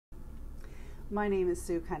My name is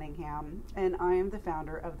Sue Cunningham, and I am the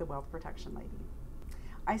founder of the Wealth Protection Lady.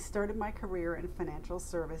 I started my career in financial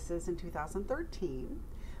services in 2013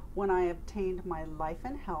 when I obtained my Life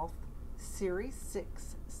and Health Series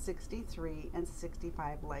 6, 63, and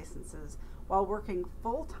 65 licenses while working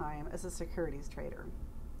full-time as a securities trader.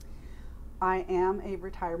 I am a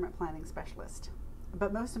retirement planning specialist,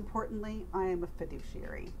 but most importantly, I am a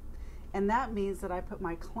fiduciary, and that means that I put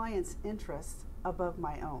my clients' interests above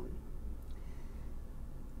my own.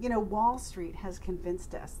 You know, Wall Street has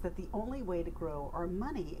convinced us that the only way to grow our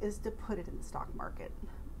money is to put it in the stock market.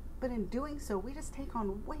 But in doing so, we just take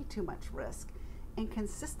on way too much risk and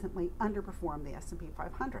consistently underperform the S&P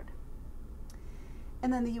 500.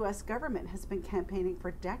 And then the US government has been campaigning for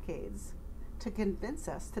decades to convince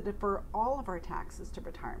us to defer all of our taxes to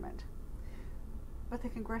retirement. But the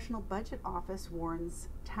Congressional Budget Office warns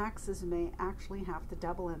taxes may actually have to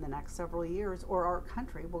double in the next several years or our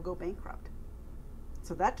country will go bankrupt.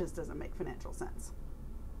 So that just doesn't make financial sense.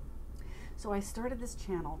 So I started this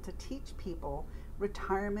channel to teach people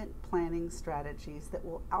retirement planning strategies that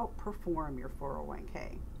will outperform your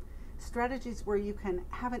 401k. Strategies where you can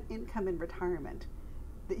have an income in retirement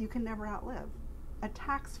that you can never outlive, a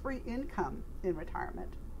tax-free income in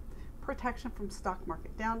retirement, protection from stock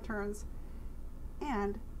market downturns,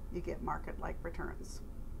 and you get market-like returns.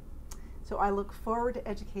 So I look forward to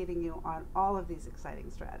educating you on all of these exciting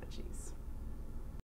strategies.